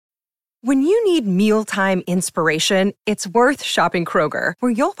When you need mealtime inspiration, it's worth shopping Kroger,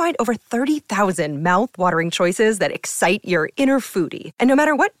 where you'll find over 30,000 mouth-watering choices that excite your inner foodie. And no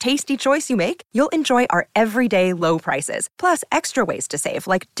matter what tasty choice you make, you'll enjoy our everyday low prices, plus extra ways to save,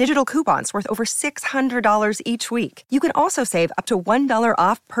 like digital coupons worth over $600 each week. You can also save up to $1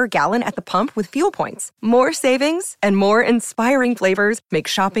 off per gallon at the pump with fuel points. More savings and more inspiring flavors make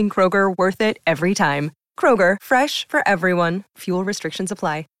shopping Kroger worth it every time. Kroger, fresh for everyone. Fuel restrictions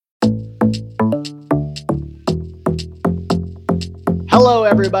apply. Hello,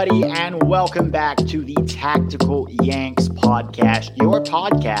 everybody, and welcome back to the Tactical Yanks podcast, your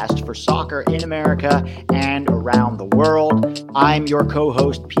podcast for soccer in America and around the world. I'm your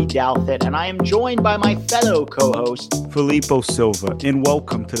co-host, Pete Douthit, and I am joined by my fellow co-host, Filippo Silva, and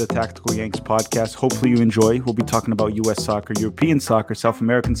welcome to the Tactical Yanks podcast. Hopefully you enjoy. We'll be talking about U.S. soccer, European soccer, South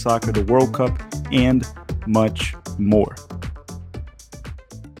American soccer, the World Cup, and much more.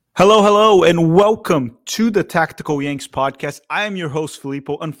 Hello, and welcome to the Tactical Yanks podcast. I am your host,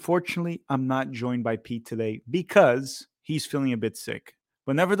 Filippo. Unfortunately, I'm not joined by Pete today because he's feeling a bit sick.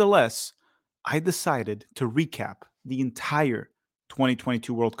 But nevertheless, I decided to recap the entire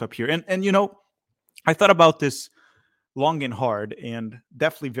 2022 World Cup here. And you know, I thought about this long and hard, and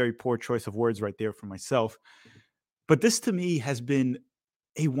definitely very poor choice of words right there for myself. But this to me has been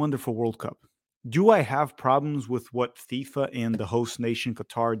a wonderful World Cup. Do I have problems with what FIFA and the host nation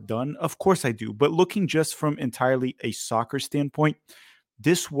Qatar done? Of course I do. But looking just from entirely a soccer standpoint,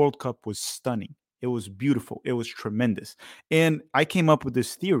 this World Cup was stunning. It was beautiful. It was tremendous. And I came up with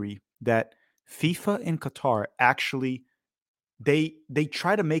this theory that FIFA and Qatar actually, they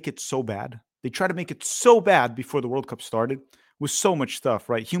try to make it so bad. They try to make it so bad before the World Cup started with so much stuff,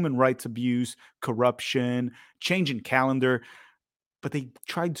 right? Human rights abuse, corruption, changing calendar. But they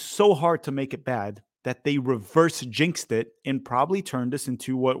tried so hard to make it bad that they reverse jinxed it and probably turned us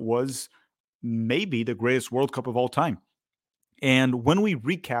into what was maybe the greatest World Cup of all time. And when we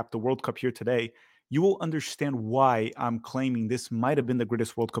recap the World Cup here today, you will understand why I'm claiming this might have been the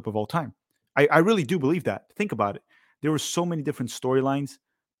greatest World Cup of all time. I really do believe that. Think about it. There were so many different storylines.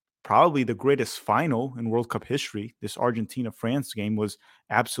 Probably the greatest final in World Cup history. This Argentina-France game was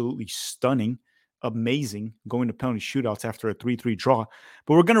absolutely stunning. Amazing, going to penalty shootouts after a 3-3 draw.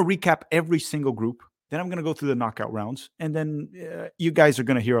 But we're going to recap every single group. Then I'm going to go through the knockout rounds. And then you guys are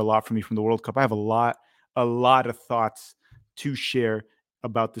going to hear a lot from me from the World Cup. I have a lot of thoughts to share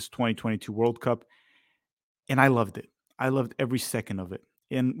about this 2022 World Cup. And I loved it. I loved every second of it.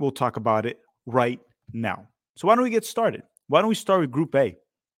 And we'll talk about it right now. So why don't we get started? Why don't we start with Group A?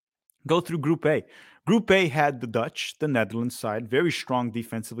 Go through Group A. Group A had the Dutch, the Netherlands side, very strong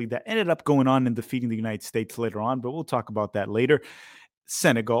defensively. That ended up going on and defeating the United States later on, but we'll talk about that later.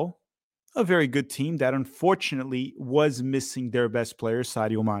 Senegal, a very good team that unfortunately was missing their best player,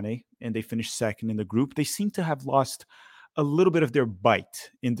 Sadio Mane, and they finished second in the group. They seem to have lost a little bit of their bite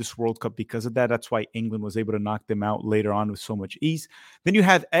in this World Cup because of that. That's why England was able to knock them out later on with so much ease. Then you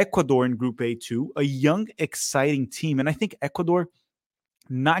have Ecuador in Group A too, a young, exciting team. And I think Ecuador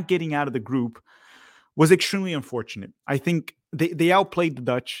not getting out of the group was extremely unfortunate. I think they outplayed the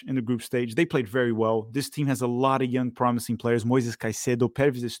Dutch in the group stage. They played very well. This team has a lot of young, promising players. Moises Caicedo,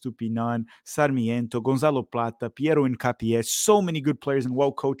 Pervis Estupinan, Sarmiento, Gonzalo Plata, Piero Hincapié. So many good players and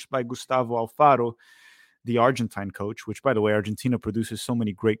well coached by Gustavo Alfaro, the Argentine coach, which, by the way, Argentina produces so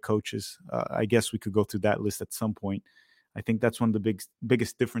many great coaches. I guess we could go through that list at some point. I think that's one of the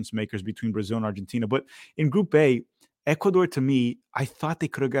biggest difference makers between Brazil and Argentina. But in Group A, Ecuador, to me, I thought they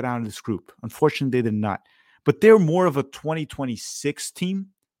could have got out of this group. Unfortunately, they did not. But they're more of a 2026 team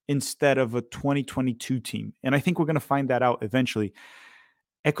instead of a 2022 team. And I think we're going to find that out eventually.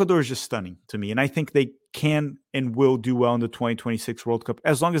 Ecuador is just stunning to me. And I think they can and will do well in the 2026 World Cup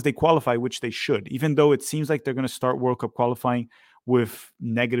as long as they qualify, which they should, even though it seems like they're going to start World Cup qualifying with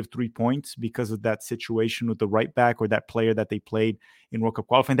 -3 points because of that situation with the right back or that player that they played in World Cup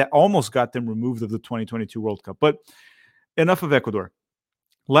qualifying that almost got them removed of the 2022 World Cup. But enough of Ecuador.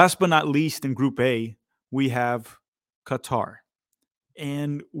 Last but not least, in Group A, we have Qatar.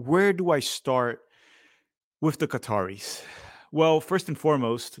 And where do I start with the Qataris? Well, first and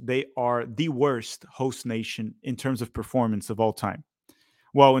foremost, they are the worst host nation in terms of performance of all time.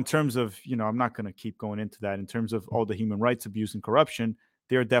 Well, in terms of, I'm not going to keep going into that. In terms of all the human rights abuse and corruption,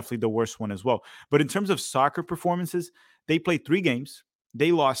 they're definitely the worst one as well. But in terms of soccer performances, they played 3 games.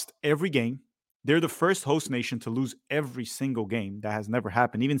 They lost every game. They're the first host nation to lose every single game. That has never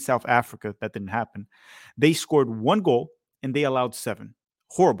happened. Even South Africa, that didn't happen. They scored 1 goal and they allowed 7.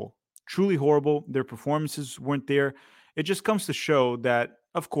 Horrible. Truly horrible. Their performances weren't there. It just comes to show that,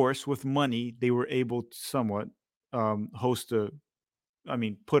 of course, with money, they were able to somewhat host a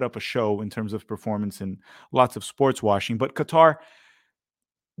put up a show in terms of performance and lots of sports washing. But Qatar,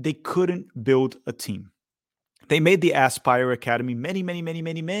 they couldn't build a team. They made the Aspire Academy many, many, many,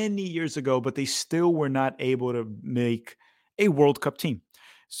 many, many years ago, but they still were not able to make a World Cup team.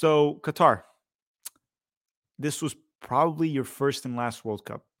 So, Qatar, this was probably your first and last World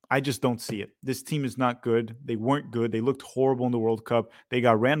Cup. I just don't see it. This team is not good. They weren't good. They looked horrible in the World Cup. They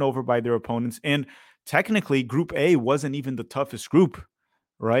got ran over by their opponents. And technically, Group A wasn't even the toughest group,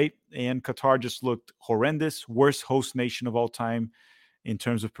 right? And Qatar just looked horrendous, worst host nation of all time in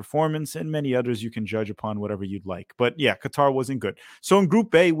terms of performance, and many others you can judge upon whatever you'd like. But yeah, Qatar wasn't good. So in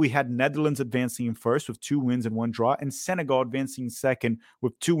Group A, we had Netherlands advancing in first with 2 wins and 1 draw, and Senegal advancing in second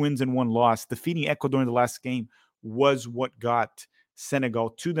with 2 wins and 1 loss. Defeating Ecuador in the last game was what got Senegal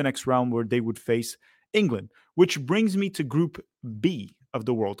to the next round where they would face England, which brings me to Group B of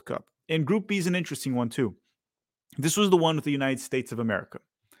the World Cup. And Group B is an interesting one too. This was the one with the United States of America.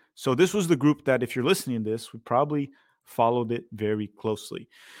 So this was the group that, if you're listening to this, would probably followed it very closely.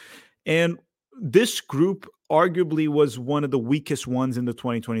 And this group arguably was one of the weakest ones in the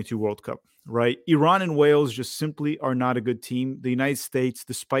 2022 World Cup, right? Iran and Wales just simply are not a good team. The United States,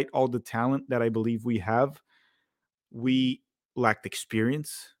 despite all the talent that I believe we have, we lacked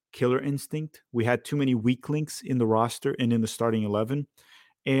experience, killer instinct. We had too many weak links in the roster and in the starting 11.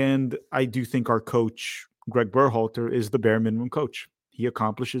 And I do think our coach, Greg Berhalter, is the bare minimum coach. He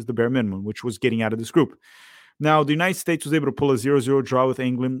accomplishes the bare minimum, which was getting out of this group. Now, the United States was able to pull a 0-0 draw with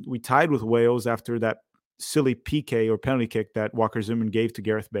England. We tied with Wales after that silly PK or penalty kick that Walker Zimmerman gave to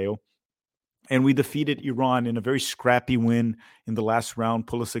Gareth Bale. And we defeated Iran in a very scrappy win in the last round.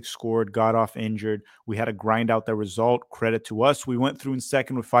 Pulisic scored, got off injured. We had to grind out that result. Credit to us. We went through in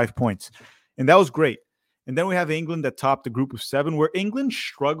second with 5 points. And that was great. And then we have England that topped the group of 7, where England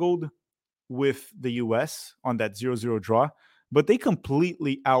struggled with the U.S. on that 0-0 draw. But they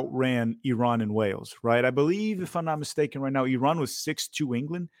completely outran Iran and Wales, right? I believe, if I'm not mistaken, right now, Iran was 6-2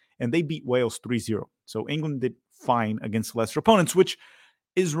 England, and they beat Wales 3-0. So England did fine against lesser opponents, which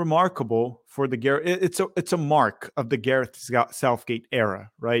is remarkable for the Gareth. It's a mark of the Gareth Southgate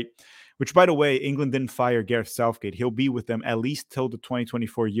era, right? Which, by the way, England didn't fire Gareth Southgate. He'll be with them at least till the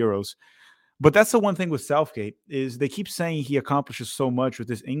 2024 Euros. But that's the one thing with Southgate is they keep saying he accomplishes so much with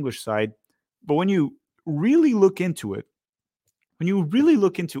this English side. But when you really look into it, when you really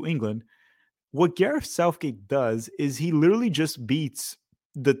look into England, what Gareth Southgate does is he literally just beats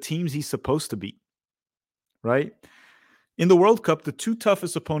the teams he's supposed to beat, right? In the World Cup, the 2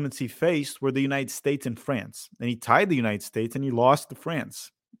 toughest opponents he faced were the United States and France. And he tied the United States and he lost to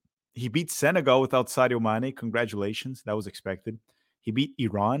France. He beat Senegal without Sadio Mane. Congratulations. That was expected. He beat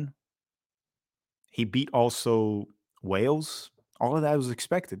Iran. He beat also Wales. All of that was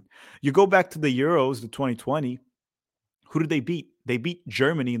expected. You go back to the Euros, the 2020. Who did they beat? They beat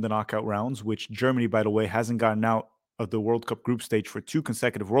Germany in the knockout rounds, which Germany, by the way, hasn't gotten out of the World Cup group stage for 2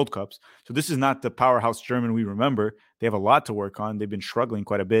 consecutive World Cups. So this is not the powerhouse German we remember. They have a lot to work on. They've been struggling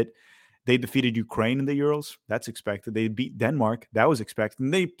quite a bit. They defeated Ukraine in the Euros. That's expected. They beat Denmark. That was expected.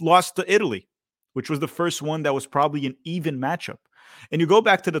 And they lost to Italy, which was the first one that was probably an even matchup. And you go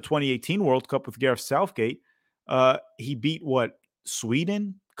back to the 2018 World Cup with Gareth Southgate. He beat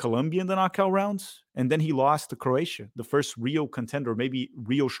Sweden, Colombia in the knockout rounds, and then he lost to Croatia, the first real contender, maybe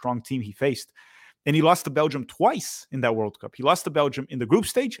real strong team he faced. And he lost to Belgium twice in that World Cup. He lost to Belgium in the group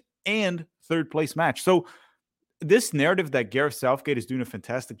stage and third place match. So this narrative that Gareth Southgate is doing a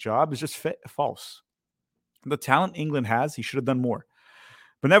fantastic job is just false. The talent England has, he should have done more.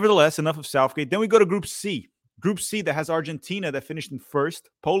 But nevertheless, enough of Southgate. Then we go to Group C. Group C that has Argentina that finished in first,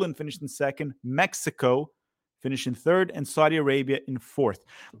 Poland finished in second, Mexico finished in third, and Saudi Arabia in fourth.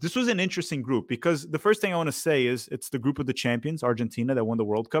 This was an interesting group because the first thing I want to say is it's the group of the champions, Argentina, that won the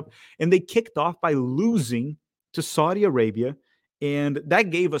World Cup. And they kicked off by losing to Saudi Arabia. And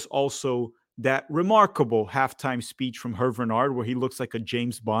that gave us also that remarkable halftime speech from Hervé Renard where he looks like a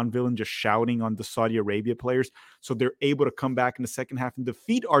James Bond villain just shouting on the Saudi Arabia players. So they're able to come back in the second half and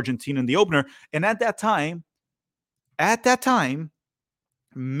defeat Argentina in the opener. And at that time,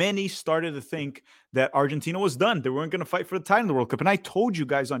 many started to think that Argentina was done. They weren't going to fight for the title in the World Cup. And I told you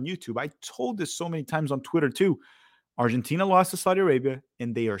guys on YouTube, I told this so many times on Twitter too, Argentina lost to Saudi Arabia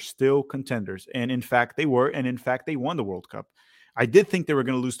and they are still contenders. And in fact, they were. And in fact, they won the World Cup. I did think they were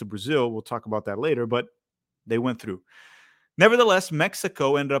going to lose to Brazil. We'll talk about that later, but they went through. Nevertheless,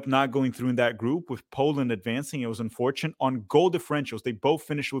 Mexico ended up not going through in that group with Poland advancing. It was unfortunate. On goal differentials, they both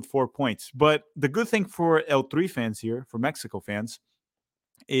finished with 4 points. But the good thing for El Tri fans here, for Mexico fans,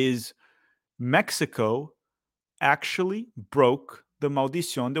 is Mexico actually broke the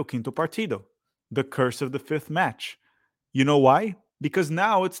maldición del quinto partido, the curse of the fifth match. You know why? because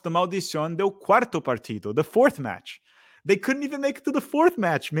now it's the maldición del cuarto partido, the fourth match. They couldn't even make it to the fourth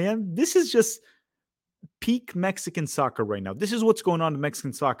match, man. This is just peak Mexican soccer right now. This is what's going on in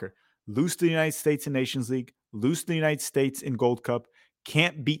Mexican soccer. Lose to the United States in Nations League, lose to the United States in Gold Cup,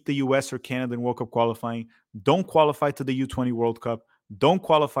 can't beat the US or Canada in World Cup qualifying, don't qualify to the U20 World Cup, don't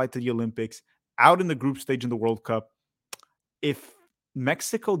qualify to the Olympics, out in the group stage in the World Cup. If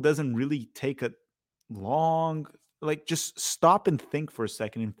Mexico doesn't really take a long, like, just stop and think for a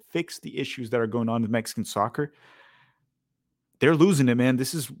second and fix the issues that are going on in Mexican soccer, they're losing it, man.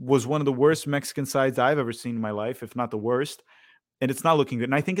 Was one of the worst Mexican sides I've ever seen in my life, if not the worst. And it's not looking good.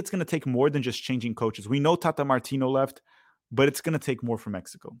 And I think it's going to take more than just changing coaches. We know Tata Martino left, but it's going to take more for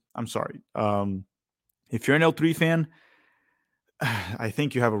Mexico. I'm sorry. If you're an L3 fan, I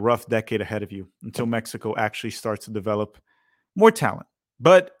think you have a rough decade ahead of you until Mexico actually starts to develop more talent.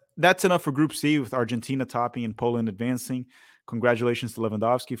 But that's enough for Group C, with Argentina topping and Poland advancing. Congratulations to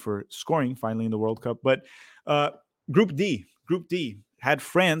Lewandowski for scoring finally in the World Cup. But Group D had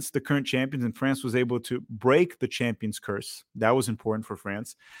France, the current champions, and France was able to break the champions curse. That was important for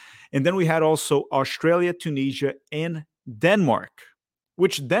France. And then we had also Australia, Tunisia, and Denmark,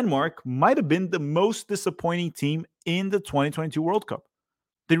 which Denmark might have been the most disappointing team in the 2022 World Cup.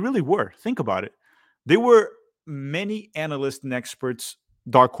 They really were. Think about it. They were many analysts and experts'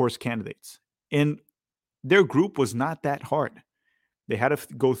 dark horse candidates. And their group was not that hard. They had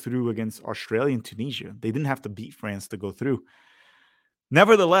to go through against Australia and Tunisia. They didn't have to beat France to go through.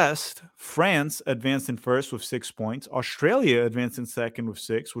 Nevertheless, France advanced in first with 6 points. Australia advanced in second with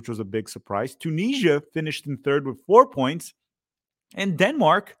 6, which was a big surprise. Tunisia finished in third with 4 points. And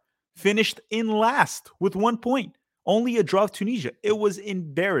Denmark finished in last with 1 point. Only a draw of Tunisia. It was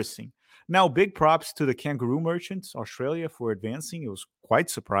embarrassing. Now, big props to the Kangaroo Merchants, Australia, for advancing. It was quite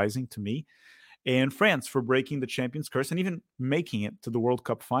surprising to me. And France for breaking the champions curse and even making it to the World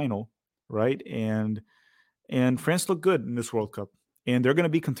Cup final, right? And France looked good in this World Cup. And they're going to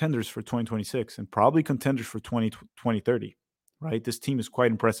be contenders for 2026 and probably contenders for 2030, right? This team is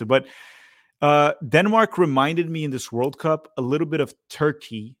quite impressive. But Denmark reminded me in this World Cup a little bit of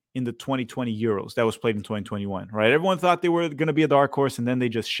Turkey in the 2020 Euros that was played in 2021, right? Everyone thought they were going to be a dark horse, and then they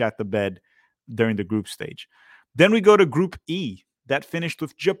just shat the bed during the group stage. Then we go to Group E. That finished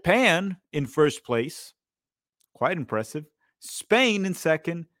with Japan in first place. Quite impressive. Spain in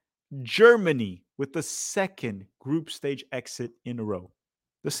second. Germany with the second group stage exit in a row.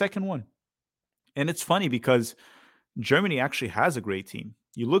 The second one. And it's funny because Germany actually has a great team.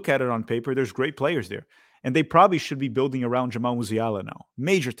 You look at it on paper, there's great players there. And they probably should be building around Jamal Musiala now.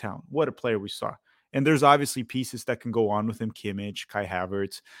 Major talent. What a player we saw. And there's obviously pieces that can go on with him, Kimmich, Kai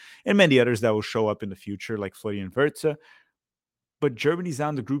Havertz, and many others that will show up in the future, like Florian Wirtz. But Germany's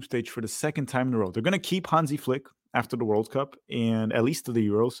on the group stage for the second time in a row. They're going to keep Hansi Flick after the World Cup and at least to the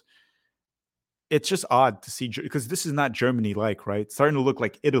Euros. It's just odd to see, because this is not Germany-like, right? It's starting to look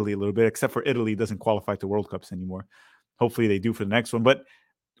like Italy a little bit, except for Italy doesn't qualify to World Cups anymore. Hopefully they do for the next one, but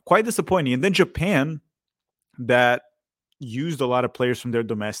quite disappointing. And then Japan, that used a lot of players from their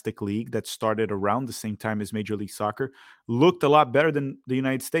domestic league that started around the same time as Major League Soccer, looked a lot better than the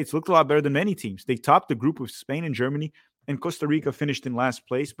United States, looked a lot better than many teams. They topped the group with Spain and Germany, and Costa Rica finished in last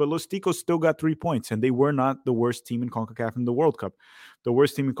place, but Los Ticos still got 3 points, and they were not the worst team in CONCACAF in the World Cup. The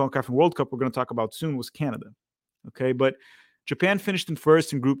worst team in CONCACAF in World Cup we're going to talk about soon was Canada. Okay, but Japan finished in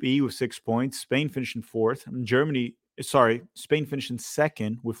first in Group E with 6 points. Spain finished in fourth. And Spain finished in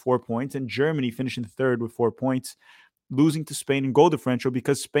second with 4 points, and Germany finished in third with 4 points, losing to Spain in goal differential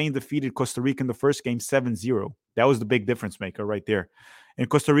because Spain defeated Costa Rica in the first game 7-0. That was the big difference maker right there. And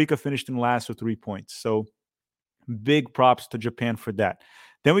Costa Rica finished in last with 3 points. So big props to Japan for that.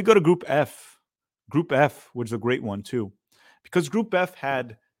 Then we go to Group F. Group F was a great one too, because Group F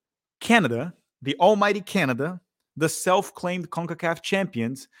had Canada, the almighty Canada, the self-claimed CONCACAF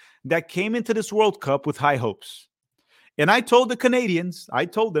champions that came into this World Cup with high hopes. And I told the Canadians,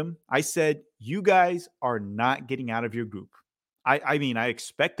 I said, you guys are not getting out of your group. I mean, I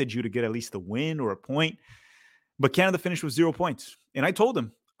expected you to get at least a win or a point, but Canada finished with 0 points. And I told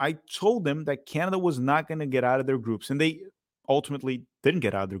them that Canada was not going to get out of their groups. And they ultimately didn't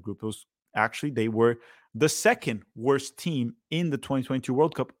get out of their group. They were the second worst team in the 2022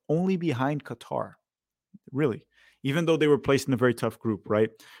 World Cup, only behind Qatar. Really. Even though they were placed in a very tough group,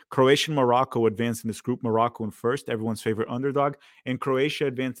 right? Croatia and Morocco advanced in this group. Morocco in first, everyone's favorite underdog, and Croatia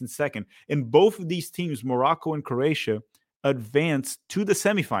advanced in second. And both of these teams, Morocco and Croatia, advanced to the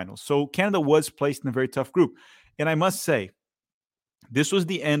semifinals. So Canada was placed in a very tough group. And I must say, this was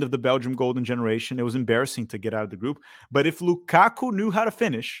the end of the Belgium golden generation. It was embarrassing to get out of the group. But if Lukaku knew how to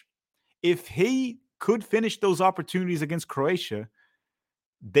finish, if he could finish those opportunities against Croatia,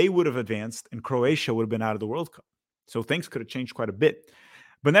 they would have advanced and Croatia would have been out of the World Cup. So things could have changed quite a bit.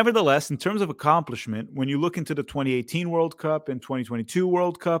 But nevertheless, in terms of accomplishment, when you look into the 2018 World Cup and 2022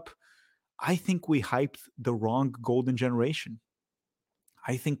 World Cup, I think we hyped the wrong golden generation.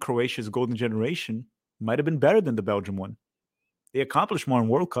 I think Croatia's golden generation might have been better than the Belgium one. They accomplished more in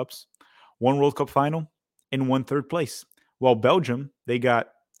World Cups, one World Cup final, and one third place. While Belgium, they got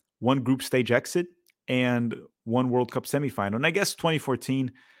one group stage exit and one World Cup semifinal. And I guess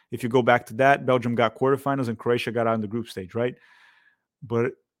 2014, if you go back to that, Belgium got quarterfinals and Croatia got out in the group stage, right?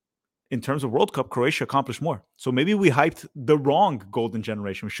 But in terms of World Cup, Croatia accomplished more. So maybe we hyped the wrong golden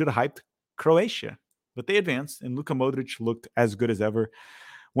generation. We should have hyped Croatia. But they advanced, and Luka Modric looked as good as ever.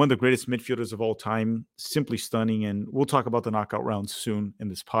 One of the greatest midfielders of all time, simply stunning. And we'll talk about the knockout rounds soon in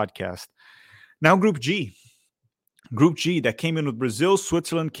this podcast. Now, Group G. Group G that came in with Brazil,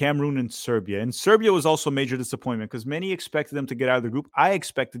 Switzerland, Cameroon, and Serbia. And Serbia was also a major disappointment because many expected them to get out of the group. I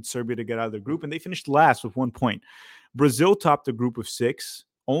expected Serbia to get out of the group, and they finished last with 1 point. Brazil topped the group of 6,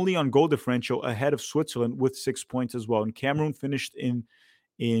 only on goal differential ahead of Switzerland with 6 points as well. And Cameroon finished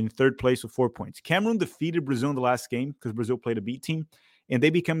in third place with 4 points. Cameroon defeated Brazil in the last game because Brazil played a B team, and they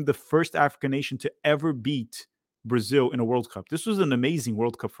became the first African nation to ever beat Brazil in a World Cup. This was an amazing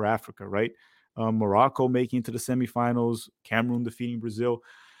World Cup for Africa, right? Morocco making it to the semifinals, Cameroon defeating Brazil.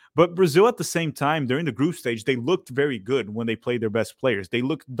 But Brazil at the same time, during the group stage, they looked very good when they played their best players. They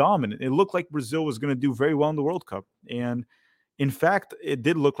looked dominant. It looked like Brazil was going to do very well in the World Cup. And in fact, it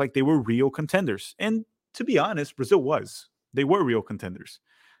did look like they were real contenders. And to be honest, Brazil was. They were real contenders.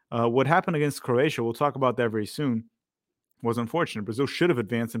 What happened against Croatia, we'll talk about that very soon, was unfortunate. Brazil should have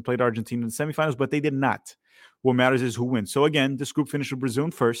advanced and played Argentina in the semifinals, but they did not. What matters is who wins. So again, this group finished with Brazil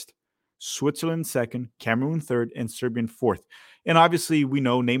in first, Switzerland second, Cameroon third, and Serbia fourth. And obviously, we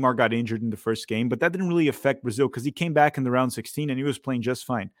know Neymar got injured in the first game, but that didn't really affect Brazil because he came back in the round 16 and he was playing just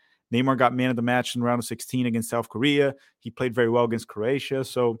fine. Neymar got man of the match in round of 16 against South Korea. He played very well against Croatia.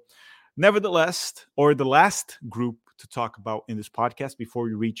 So nevertheless, or the last group to talk about in this podcast before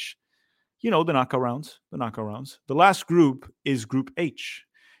we reach, the knockout rounds. The last group is Group H.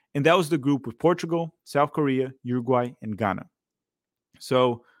 And that was the group with Portugal, South Korea, Uruguay, and Ghana.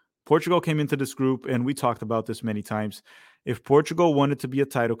 So Portugal came into this group, and we talked about this many times. If Portugal wanted to be a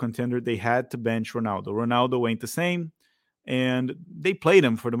title contender, they had to bench Ronaldo. Ronaldo ain't the same, and they played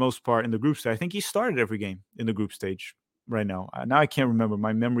him for the most part in the group stage. I think he started every game in the group stage right now. Now I can't remember.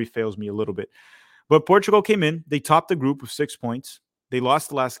 My memory fails me a little bit. But Portugal came in. They topped the group with 6 points. They lost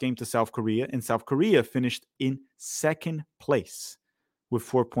the last game to South Korea, and South Korea finished in second place with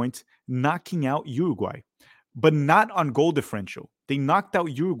 4 points, knocking out Uruguay, but not on goal differential. They knocked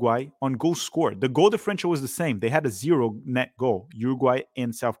out Uruguay on goals scored. The goal differential was the same. They had a 0 net goal, Uruguay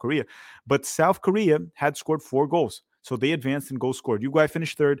and South Korea. But South Korea had scored 4 goals. So they advanced in goals scored. Uruguay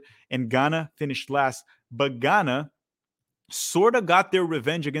finished third and Ghana finished last. But Ghana sort of got their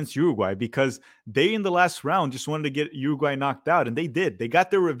revenge against Uruguay because they in the last round just wanted to get Uruguay knocked out, and they did. They got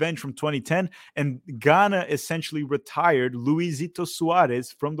their revenge from 2010, and Ghana essentially retired Luisito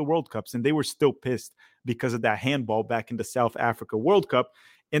Suarez from the World Cups, and they were still pissed because of that handball back in the South Africa World Cup,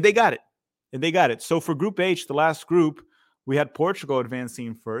 and they got it. So for Group H, the last group, we had Portugal advancing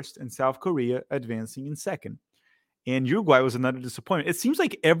in first and South Korea advancing in second. And Uruguay was another disappointment. It seems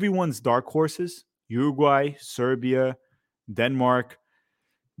like everyone's dark horses, Uruguay, Serbia, Denmark,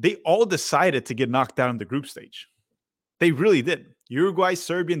 they all decided to get knocked out in the group stage. They really did. Uruguay,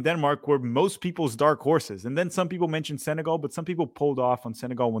 Serbia, and Denmark were most people's dark horses. And then some people mentioned Senegal, but some people pulled off on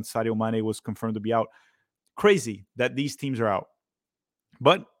Senegal when Sadio Mane was confirmed to be out. Crazy that these teams are out.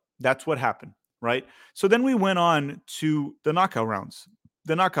 But that's what happened, right? So then we went on to the knockout rounds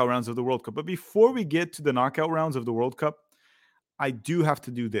of the World Cup. But before we get to the knockout rounds of the World Cup, I do have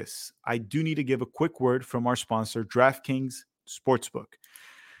to do this. I do need to give a quick word from our sponsor, DraftKings Sportsbook.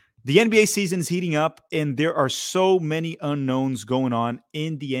 The NBA season is heating up, and there are so many unknowns going on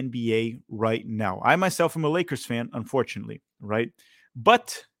in the NBA right now. I myself am a Lakers fan, unfortunately, right?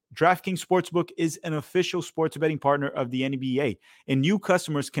 But DraftKings Sportsbook is an official sports betting partner of the NBA, and new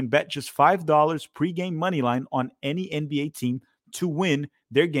customers can bet just $5 pregame moneyline on any NBA team to win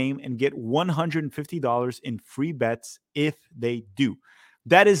their game and get $150 in free bets if they do.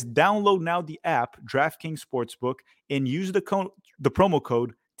 That is, download now the app DraftKings Sportsbook and use the promo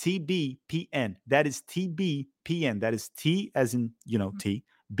code TBPN. That is TBPN. That is T as in, T,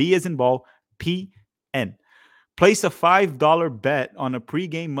 B as in ball, PN. Place a $5 bet on a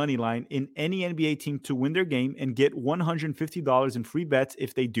pregame money line in any NBA team to win their game and get $150 in free bets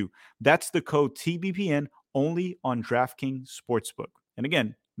if they do. That's the code TBPN only on DraftKings Sportsbook. And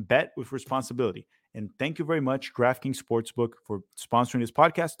again, bet with responsibility. And thank you very much, DraftKings Sportsbook, for sponsoring this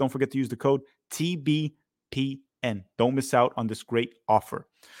podcast. Don't forget to use the code TBPN. Don't miss out on this great offer.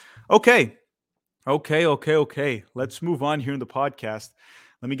 Okay. Let's move on here in the podcast.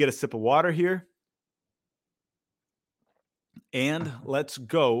 Let me get a sip of water here. And let's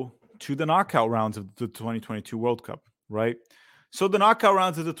go to the knockout rounds of the 2022 World Cup, right? So the knockout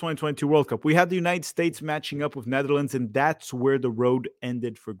rounds of the 2022 World Cup, we had the United States matching up with Netherlands, and that's where the road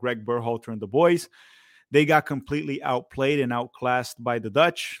ended for Greg Berhalter and the boys. They got completely outplayed and outclassed by the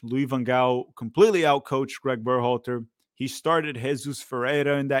Dutch. Louis van Gaal completely outcoached Greg Berhalter. He started Jesus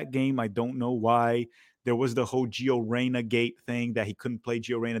Ferreira in that game. I don't know why. There was the whole Gio Reyna gate thing that he couldn't play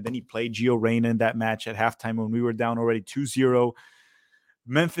Gio Reyna. Then he played Gio Reyna in that match at halftime when we were down already 2-0.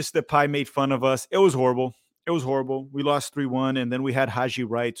 Memphis Depay made fun of us. It was horrible. We lost 3-1, and then we had Haji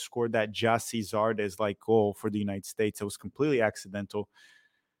Wright scored that Jassi Zardes like goal for the United States. It was completely accidental.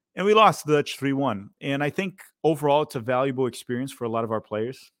 And we lost the Dutch 3-1. And I think overall it's a valuable experience for a lot of our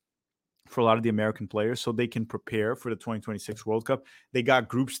players, for a lot of the American players, so they can prepare for the 2026 World Cup. They got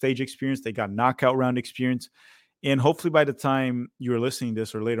group stage experience. They got knockout round experience. And hopefully by the time you're listening to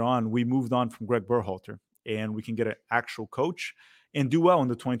this or later on, we moved on from Greg Berhalter and we can get an actual coach and do well in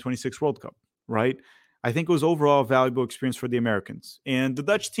the 2026 World Cup, right? I think it was overall a valuable experience for the Americans. And the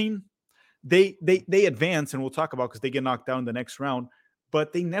Dutch team, they advance, and we'll talk about because they get knocked down in the next round,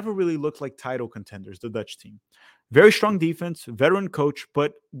 but they never really looked like title contenders, the Dutch team. Very strong defense, veteran coach,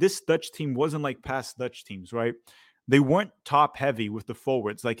 but this Dutch team wasn't like past Dutch teams, right? They weren't top heavy with the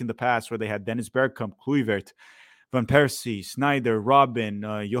forwards like in the past where they had Dennis Bergkamp, Kluivert, Van Persie, Sneijder, Robin,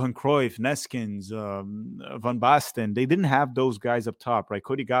 Johan Cruyff, Neskins, Van Basten. They didn't have those guys up top, right?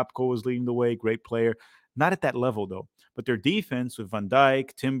 Cody Gakpo was leading the way, great player. Not at that level, though. But their defense with Van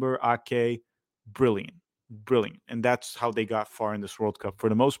Dijk, Timber, Ake, brilliant. And that's how they got far in this World Cup, for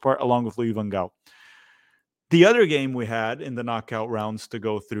the most part, along with Louis van Gaal. The other game we had in the knockout rounds to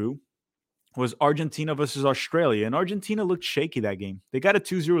go through was Argentina versus Australia. And Argentina looked shaky that game. They got a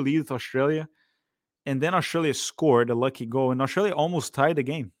 2-0 lead with Australia. And then Australia scored a lucky goal, and Australia almost tied the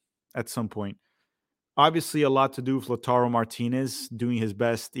game at some point. Obviously, a lot to do with Lautaro Martinez doing his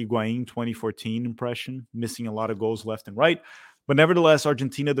best Higuaín 2014 impression, missing a lot of goals left and right. But nevertheless,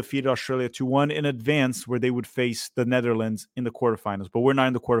 Argentina defeated Australia 2-1 in advance, where they would face the Netherlands in the quarterfinals. But we're not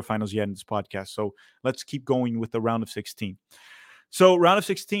in the quarterfinals yet in this podcast, so let's keep going with the round of 16. So round of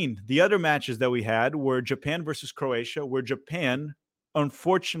 16, the other matches that we had were Japan versus Croatia, where Japan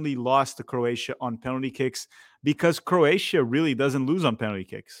unfortunately lost to Croatia on penalty kicks because Croatia really doesn't lose on penalty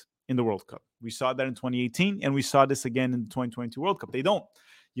kicks in the World Cup. We saw that in 2018, and we saw this again in the 2022 World Cup. They don't.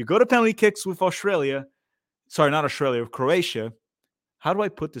 You go to penalty kicks with Australia. Sorry, not Australia, with Croatia. How do I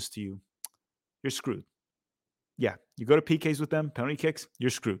put this to you? You're screwed. Yeah, you go to PKs with them, penalty kicks, you're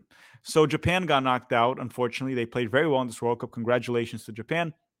screwed. So Japan got knocked out. Unfortunately, they played very well in this World Cup. Congratulations to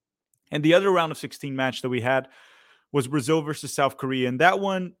Japan. And the other round of 16 match that we had was Brazil versus South Korea. And that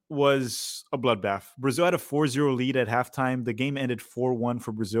one was a bloodbath. Brazil had a 4-0 lead at halftime. The game ended 4-1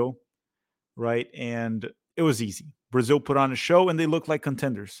 for Brazil, right? And it was easy. Brazil put on a show, and they looked like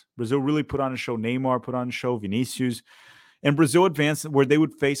contenders. Brazil really put on a show. Neymar put on a show, Vinicius. And Brazil advanced where they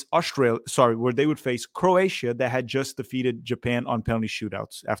would face Croatia that had just defeated Japan on penalty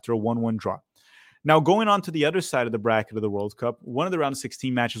shootouts after a 1-1 draw. Now, going on to the other side of the bracket of the World Cup, one of the round of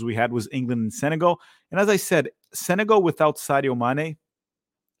 16 matches we had was England and Senegal. And as I said, Senegal without Sadio Mane,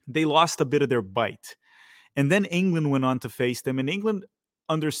 they lost a bit of their bite. And then England went on to face them. And England,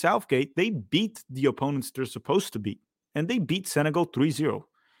 under Southgate, they beat the opponents they're supposed to beat. And they beat Senegal 3-0.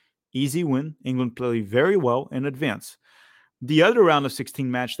 Easy win. England played very well and advanced. The other round of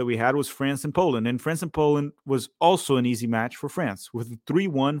 16 match that we had was France and Poland. And France and Poland was also an easy match for France with a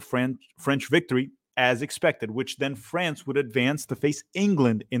 3-1 French victory as expected, which then France would advance to face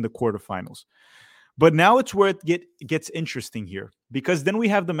England in the quarterfinals. But now it's where it gets interesting here, because then we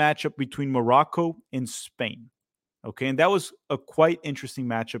have the matchup between Morocco and Spain. Okay, and that was a quite interesting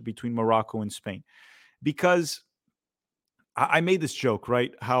matchup between Morocco and Spain, because I made this joke,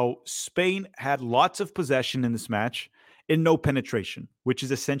 right? How Spain had lots of possession in this match and no penetration, which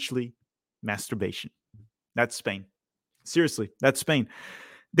is essentially masturbation. That's Spain. Seriously, that's Spain.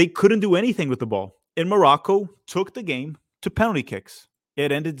 They couldn't do anything with the ball. And Morocco took the game to penalty kicks.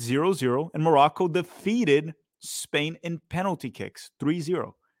 It ended 0-0, and Morocco defeated Spain in penalty kicks,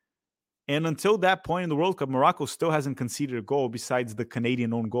 3-0. And until that point in the World Cup, Morocco still hasn't conceded a goal besides the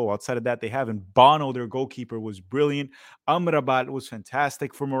Canadian own goal. Outside of that, they haven't. Bono, their goalkeeper, was brilliant. Amrabat was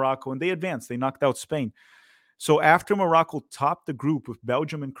fantastic for Morocco, and they advanced. They knocked out Spain. So after Morocco topped the group with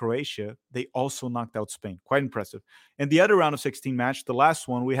Belgium and Croatia, they also knocked out Spain. Quite impressive. And the other round of 16 match, the last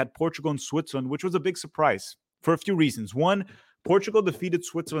one, we had Portugal and Switzerland, which was a big surprise for a few reasons. One, Portugal defeated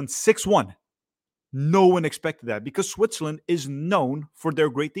Switzerland 6-1. No one expected that because Switzerland is known for their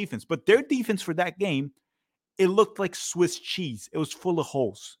great defense. But their defense for that game, it looked like Swiss cheese. It was full of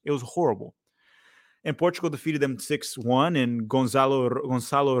holes. It was horrible. And Portugal defeated them 6-1, and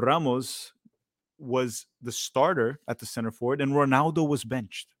Gonzalo Ramos was the starter at the center forward, and Ronaldo was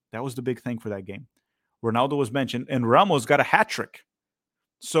benched. That was the big thing for that game. Ronaldo was benched, and Ramos got a hat trick.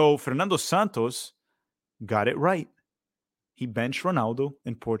 So Fernando Santos got it right. He benched Ronaldo,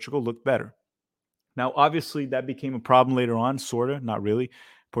 and Portugal looked better. Now, obviously, that became a problem later on, sort of, not really.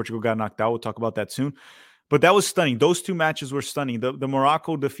 Portugal got knocked out. We'll talk about that soon. But that was stunning. Those two matches were stunning. The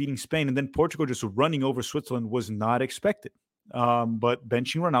Morocco defeating Spain and then Portugal just running over Switzerland was not expected. But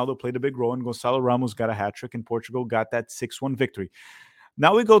benching Ronaldo played a big role, and Gonzalo Ramos got a hat trick, and Portugal got that 6-1 victory.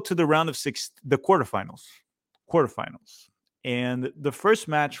 Now we go to the round of six, the quarterfinals. And the first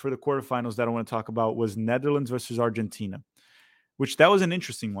match for the quarterfinals that I want to talk about was Netherlands versus Argentina, which that was an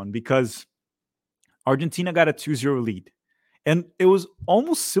interesting one because Argentina got a 2-0 lead. And it was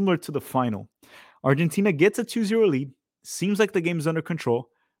almost similar to the final. Argentina gets a 2-0 lead. Seems like the game is under control.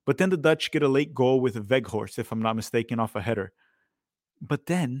 But then the Dutch get a late goal with Weghorst, if I'm not mistaken, off a header. But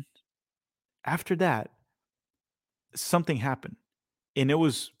then, after that, something happened. And it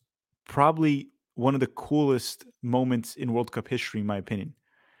was probably one of the coolest moments in World Cup history, in my opinion,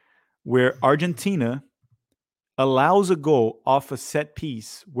 where Argentina allows a goal off a set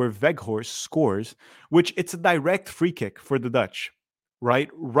piece where Weghorst scores, which it's a direct free kick for the Dutch,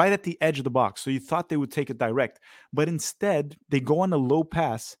 right at the edge of the box. So you thought they would take it direct, but instead they go on a low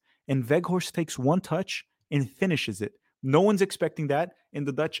pass and Weghorst takes one touch and finishes it. No one's expecting that, and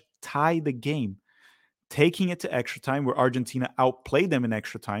the Dutch tie the game, taking it to extra time where Argentina outplayed them in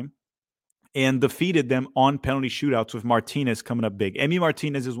extra time and defeated them on penalty shootouts with Martinez coming up big. Emi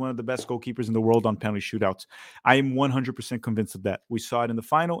Martinez is one of the best goalkeepers in the world on penalty shootouts. I am 100% convinced of that. We saw it in the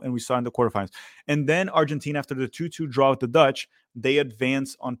final and we saw it in the quarterfinals. And then Argentina, after the 2-2 draw with the Dutch, they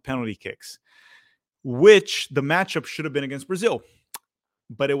advance on penalty kicks, which the matchup should have been against Brazil.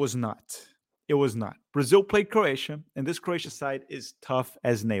 But it was not. It was not. Brazil played Croatia, and this Croatia side is tough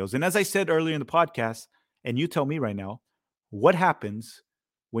as nails. And as I said earlier in the podcast, and you tell me right now, what happens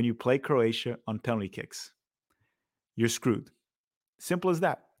when you play Croatia on penalty kicks? You're screwed. Simple as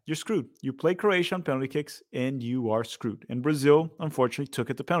that. You're screwed. You play Croatia on penalty kicks, and you are screwed. And Brazil, unfortunately, took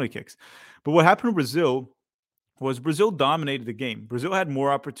it to penalty kicks. But what happened to Brazil was Brazil dominated the game. Brazil had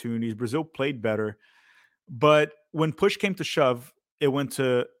more opportunities. Brazil played better. But when push came to shove, it went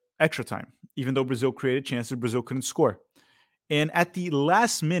to extra time. Even though Brazil created chances, Brazil couldn't score. And at the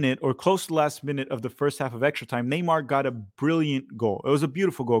last minute or close to the last minute of the first half of extra time, Neymar got a brilliant goal. It was a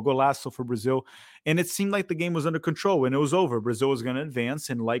beautiful goal, golazo for Brazil. And it seemed like the game was under control when it was over. Brazil was going to advance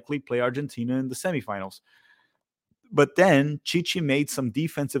and likely play Argentina in the semifinals. But then Chichi made some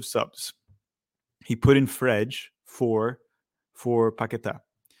defensive subs. He put in Fred for Paquetá.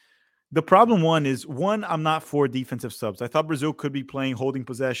 The problem I'm not for defensive subs. I thought Brazil could be playing holding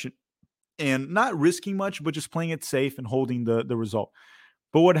possession and not risking much, but just playing it safe and holding the result.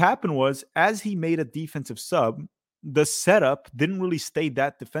 But what happened was, as he made a defensive sub, the setup didn't really stay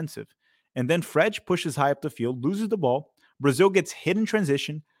that defensive. And then Fred pushes high up the field, loses the ball. Brazil gets hit in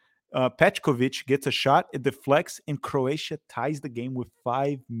transition. Petkovic gets a shot, it deflects, and Croatia ties the game with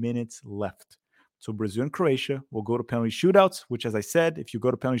 5 minutes left. So Brazil and Croatia will go to penalty shootouts, which, as I said, if you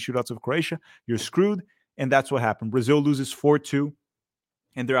go to penalty shootouts with Croatia, you're screwed. And that's what happened. Brazil loses 4-2.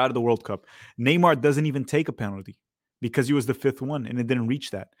 And they're out of the World Cup. Neymar doesn't even take a penalty because he was the fifth one, and it didn't reach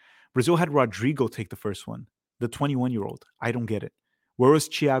that. Brazil had Rodrigo take the first one, the 21-year-old. I don't get it. Where was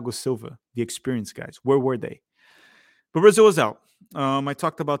Thiago Silva, the experienced guys? Where were they? But Brazil was out. I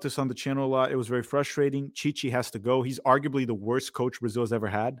talked about this on the channel a lot. It was very frustrating. Chichi has to go. He's arguably the worst coach Brazil has ever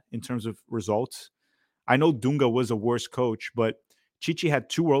had in terms of results. I know Dunga was a worse coach, but Chichi had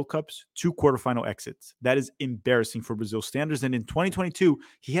 2 World Cups, 2 quarterfinal exits. That is embarrassing for Brazil standards. And in 2022,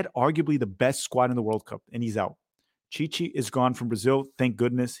 he had arguably the best squad in the World Cup, and he's out. Chichi is gone from Brazil. Thank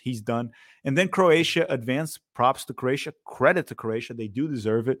goodness he's done. And then Croatia advanced. Props to Croatia. Credit to Croatia. They do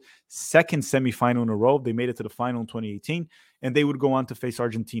deserve it. Second semifinal in a row. They made it to the final in 2018, and they would go on to face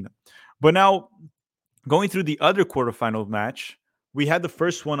Argentina. But now, going through the other quarterfinal match, we had the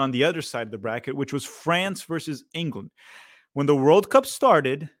first one on the other side of the bracket, which was France versus England. When the World Cup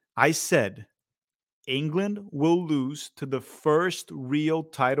started, I said England will lose to the first real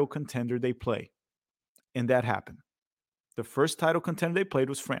title contender they play. And that happened. The first title contender they played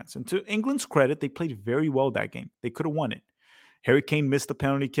was France. And to England's credit, they played very well that game. They could have won it. Harry Kane missed a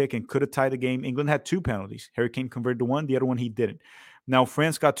penalty kick and could have tied the game. England had 2 penalties. Harry Kane converted to one. The other one he didn't. Now,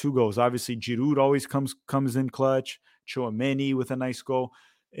 France got 2 goals. Obviously, Giroud always comes in clutch. Chouameni with a nice goal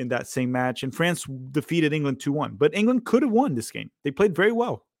in that same match. And France defeated England 2-1. But England could have won this game. They played very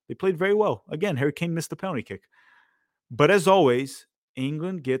well. Again, Harry Kane missed a penalty kick. But as always,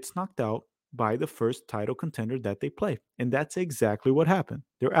 England gets knocked out by the first title contender that they play. And that's exactly what happened.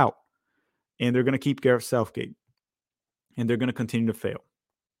 They're out. And they're going to keep Gareth Southgate. And they're going to continue to fail.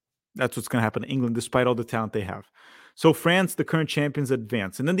 That's what's going to happen to England, despite all the talent they have. So France, the current champions,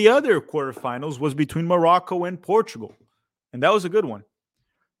 advance. And then the other quarterfinals was between Morocco and Portugal. And that was a good one.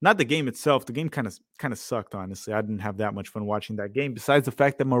 Not the game itself. The game kind of sucked, honestly. I didn't have that much fun watching that game, besides the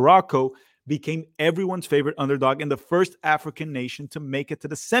fact that Morocco became everyone's favorite underdog and the first African nation to make it to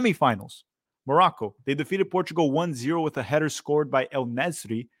the semifinals. Morocco. They defeated Portugal 1-0 with a header scored by El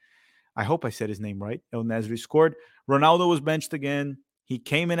Nesri. I hope I said his name right. El Nesri scored. Ronaldo was benched again. He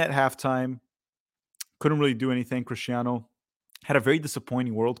came in at halftime. Couldn't really do anything. Cristiano had a very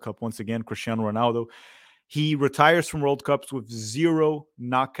disappointing World Cup once again. Cristiano Ronaldo. He retires from World Cups with 0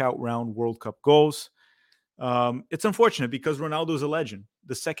 knockout round World Cup goals. It's unfortunate because Ronaldo is a legend,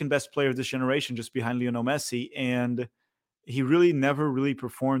 the second best player of this generation, just behind Lionel Messi. And he really never really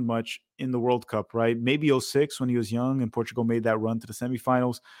performed much in the World Cup, right? Maybe 2006 when he was young and Portugal made that run to the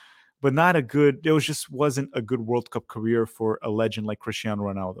semifinals. But wasn't a good World Cup career for a legend like Cristiano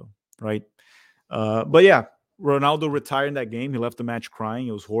Ronaldo, right? But yeah, Ronaldo retired in that game. He left the match crying.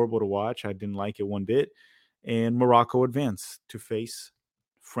 It was horrible to watch. I didn't like it one bit. And Morocco advanced to face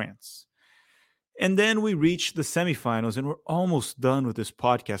France. And then we reached the semifinals, and we're almost done with this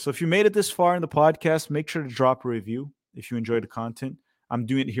podcast. So if you made it this far in the podcast, make sure to drop a review if you enjoyed the content. I'm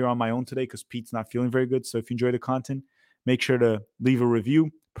doing it here on my own today because Pete's not feeling very good. So if you enjoy the content, make sure to leave a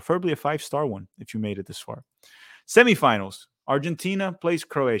review, preferably a 5-star one if you made it this far. Semifinals. Argentina plays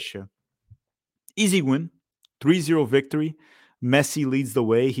Croatia. Easy win. 3-0 victory. Messi leads the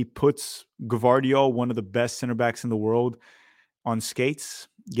way. He puts Gvardiol, one of the best center backs in the world, on skates.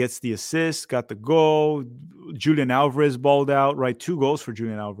 Gets the assist, got the goal. Julian Alvarez balled out, right? 2 goals for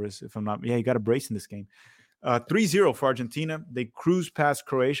Julian Alvarez, if I'm not... Yeah, he got a brace in this game. 3-0 for Argentina. They cruised past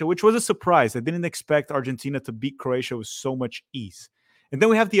Croatia, which was a surprise. I didn't expect Argentina to beat Croatia with so much ease. And then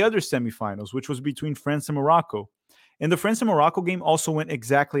we have the other semifinals, which was between France and Morocco. And the France and Morocco game also went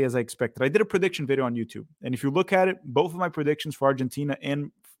exactly as I expected. I did a prediction video on YouTube. And if you look at it, both of my predictions for Argentina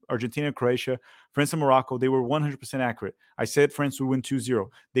and Croatia, France and Morocco, they were 100% accurate. I said France would win 2-0.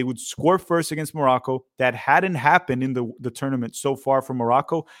 They would score first against Morocco. That hadn't happened in the tournament so far for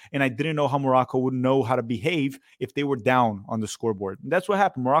Morocco, and I didn't know how Morocco would know how to behave if they were down on the scoreboard. And that's what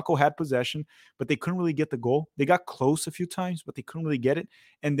happened. Morocco had possession, but they couldn't really get the goal. They got close a few times, but they couldn't really get it.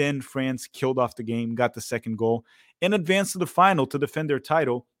 And then France killed off the game, got the second goal, and advanced to the final to defend their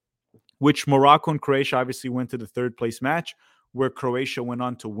title, which Morocco and Croatia obviously went to the third place match, where Croatia went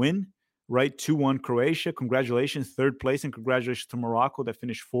on to win, right? 2-1 Croatia. Congratulations, third place, and congratulations to Morocco that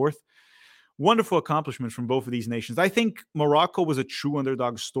finished fourth. Wonderful accomplishment from both of these nations. I think Morocco was a true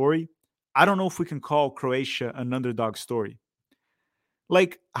underdog story. I don't know if we can call Croatia an underdog story.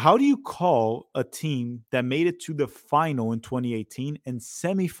 Like, how do you call a team that made it to the final in 2018 and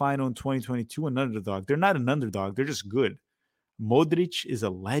semifinal in 2022 an underdog? They're not an underdog. They're just good. Modric is a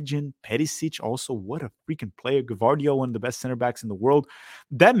legend. Perisic also, what a freaking player. Gvardiol, one of the best center backs in the world.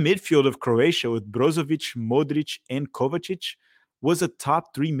 That midfield of Croatia with Brozovic, Modric, and Kovacic was a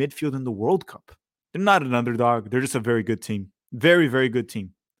top 3 midfield in the World Cup. They're not an underdog. They're just a very good team. Very, very good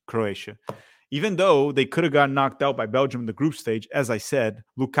team, Croatia. Even though they could have gotten knocked out by Belgium in the group stage, as I said,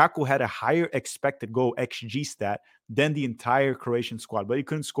 Lukaku had a higher expected goal XG stat than the entire Croatian squad, but he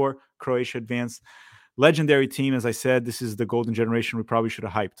couldn't score. Croatia advanced. Legendary team, as I said, this is the golden generation we probably should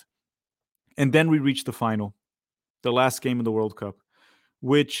have hyped. And then we reached the final, the last game of the World Cup,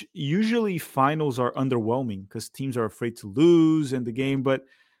 which usually finals are underwhelming because teams are afraid to lose in the game. But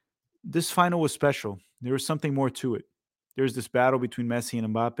this final was special. There was something more to it. There's this battle between Messi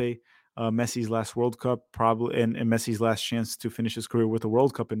and Mbappe, Messi's last World Cup, probably, and Messi's last chance to finish his career with a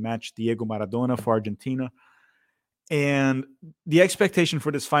World Cup and match Diego Maradona for Argentina. And the expectation for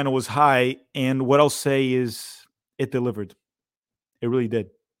this final was high. And what I'll say is it delivered. It really did.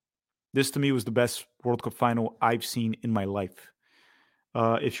 This, to me, was the best World Cup final I've seen in my life.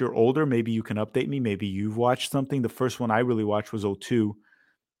 If you're older, maybe you can update me. Maybe you've watched something. The first one I really watched was 2002.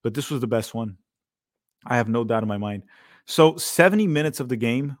 But this was the best one. I have no doubt in my mind. So 70 minutes of the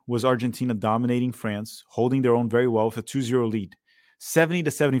game was Argentina dominating France, holding their own very well with a 2-0 lead. 70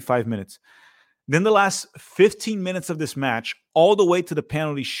 to 75 minutes. Then the last 15 minutes of this match, all the way to the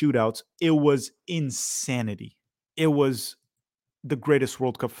penalty shootouts, it was insanity. It was the greatest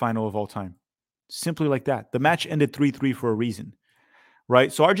World Cup final of all time. Simply like that. The match ended 3-3 for a reason,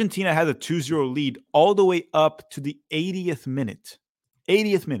 right? So Argentina had a 2-0 lead all the way up to the 80th minute.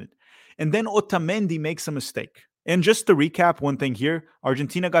 80th minute. And then Otamendi makes a mistake. And just to recap one thing here,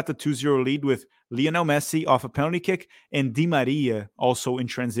 Argentina got the 2-0 lead with Lionel Messi off a penalty kick and Di Maria also in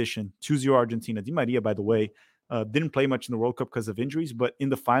transition. 2-0 Argentina. Di Maria, by the way, didn't play much in the World Cup because of injuries, but in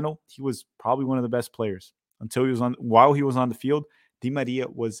the final, he was probably one of the best players. While he was on the field, Di Maria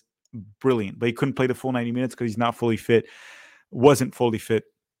was brilliant, but he couldn't play the full 90 minutes because he's not fully fit, wasn't fully fit.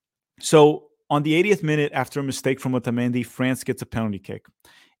 So on the 80th minute, after a mistake from Otamendi, France gets a penalty kick.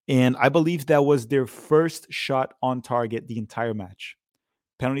 And I believe that was their first shot on target the entire match.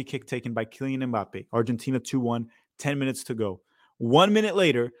 Penalty kick taken by Kylian Mbappe. Argentina 2-1, 10 minutes to go. 1 minute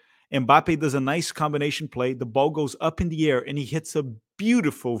later, Mbappe does a nice combination play. The ball goes up in the air and he hits a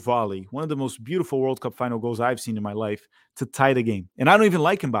beautiful volley, one of the most beautiful World Cup final goals I've seen in my life to tie the game. And I don't even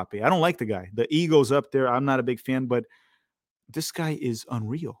like Mbappe. I don't like the guy. The ego's up there. I'm not a big fan, but this guy is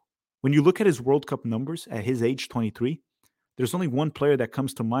unreal. When you look at his World Cup numbers at his age, 23, there's only one player that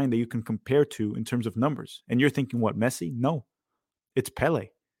comes to mind that you can compare to in terms of numbers. And you're thinking, what, Messi? No, it's Pele,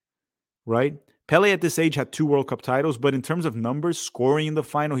 right? Pele at this age had 2 World Cup titles, but in terms of numbers, scoring in the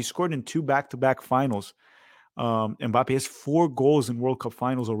final, he scored in 2 back-to-back finals. Mbappe has 4 goals in World Cup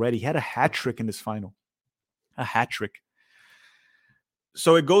finals already. He had a hat trick in this final, a hat trick.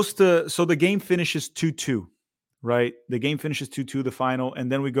 So the game finishes 2-2, right? The game finishes 2-2, the final,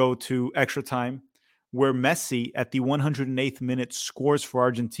 and then we go to extra time, where Messi at the 108th minute scores for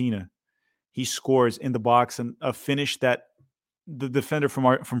Argentina. He scores in the box, and a finish that the defender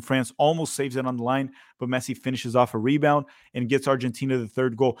from France almost saves it on the line, but Messi finishes off a rebound and gets Argentina the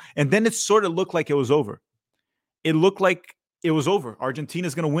 3rd goal. And then it sort of looked like it was over. It looked like it was over.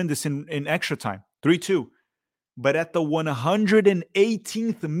 Argentina's going to win this in extra time, 3-2. But at the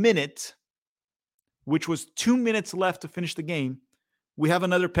 118th minute, which was 2 minutes left to finish the game, we have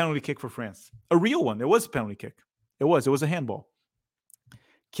another penalty kick for France. A real one. It was a penalty kick. It was a handball.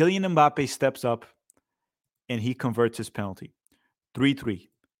 Kylian Mbappe steps up and he converts his penalty. 3-3.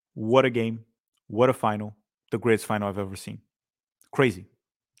 What a game. What a final. The greatest final I've ever seen. Crazy.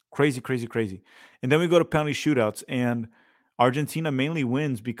 And then we go to penalty shootouts, and Argentina mainly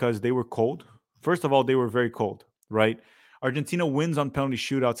wins because they were cold. First of all, they were very cold, right? Argentina wins on penalty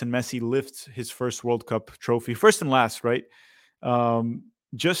shootouts, and Messi lifts his first World Cup trophy. First and last, right?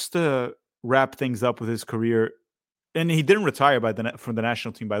 Just to wrap things up with his career, and he didn't retire from the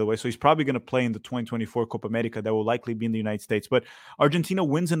national team, by the way, so he's probably going to play in the 2024 Copa America that will likely be in the United States. But Argentina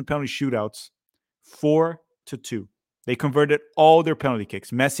wins in the penalty shootouts 4-2. They converted all their penalty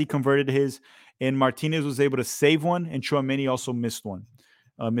kicks. Messi converted his, and Martinez was able to save one, and Tchouaméni also missed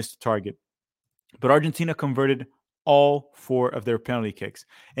the target. But Argentina converted all 4 of their penalty kicks.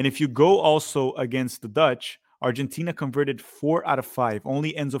 And if you go also against the Dutch, Argentina converted 4 out of 5.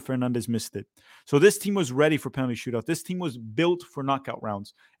 Only Enzo Fernandez missed it. So this team was ready for penalty shootout. This team was built for knockout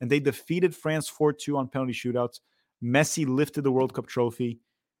rounds. And they defeated France 4-2 on penalty shootouts. Messi lifted the World Cup trophy.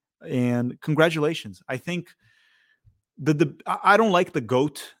 And congratulations. I think I don't like the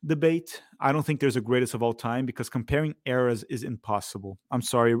GOAT debate. I don't think there's a greatest of all time because comparing eras is impossible. I'm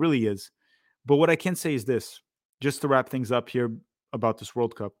sorry, it really is. But what I can say is this, just to wrap things up here about this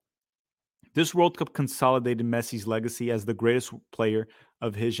World Cup. This World Cup consolidated Messi's legacy as the greatest player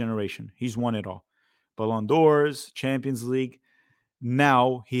of his generation. He's won it all. Ballon d'Ors, Champions League.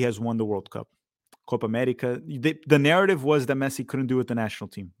 Now he has won the World Cup. Copa America. The narrative was that Messi couldn't do it with the national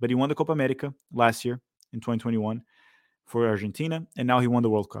team, but he won the Copa America last year in 2021 for Argentina, and now he won the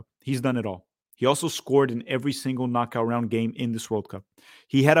World Cup. He's done it all. He also scored in every single knockout round game in this World Cup.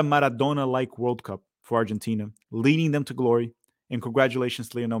 He had a Maradona-like World Cup for Argentina, leading them to glory. And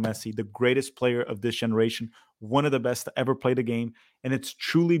congratulations, Lionel Messi, the greatest player of this generation, one of the best to ever play the game. And it's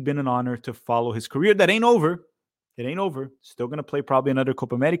truly been an honor to follow his career. That ain't over. It ain't over. Still going to play probably another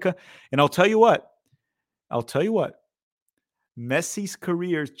Copa America. And I'll tell you what. Messi's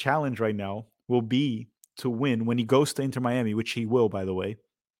career challenge right now will be to win when he goes to Inter Miami, which he will, by the way,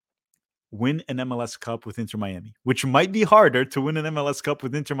 win an MLS Cup with Inter Miami, which might be harder to win an MLS Cup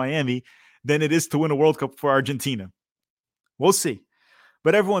with Inter Miami than it is to win a World Cup for Argentina. We'll see.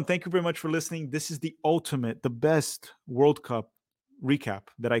 But everyone, thank you very much for listening. This is the best World Cup recap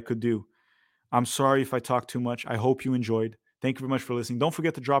that I could do. I'm sorry if I talked too much. I hope you enjoyed. Thank you very much for listening. Don't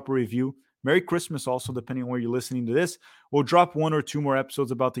forget to drop a review. Merry Christmas also, depending on where you're listening to this. We'll drop 1 or 2 more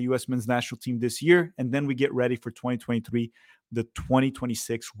episodes about the U.S. men's national team this year, and then we get ready for 2023 the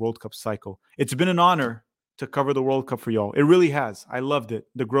 2026 World Cup cycle. It's been an honor to cover the World Cup for y'all. It really has. I loved it.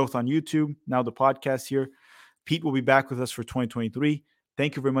 The growth on YouTube, now the podcast here. Pete will be back with us for 2023.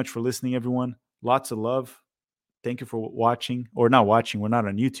 Thank you very much for listening, everyone. Lots of love. Thank you for watching, or not watching. We're not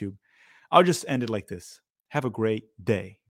on YouTube. I'll just end it like this. Have a great day.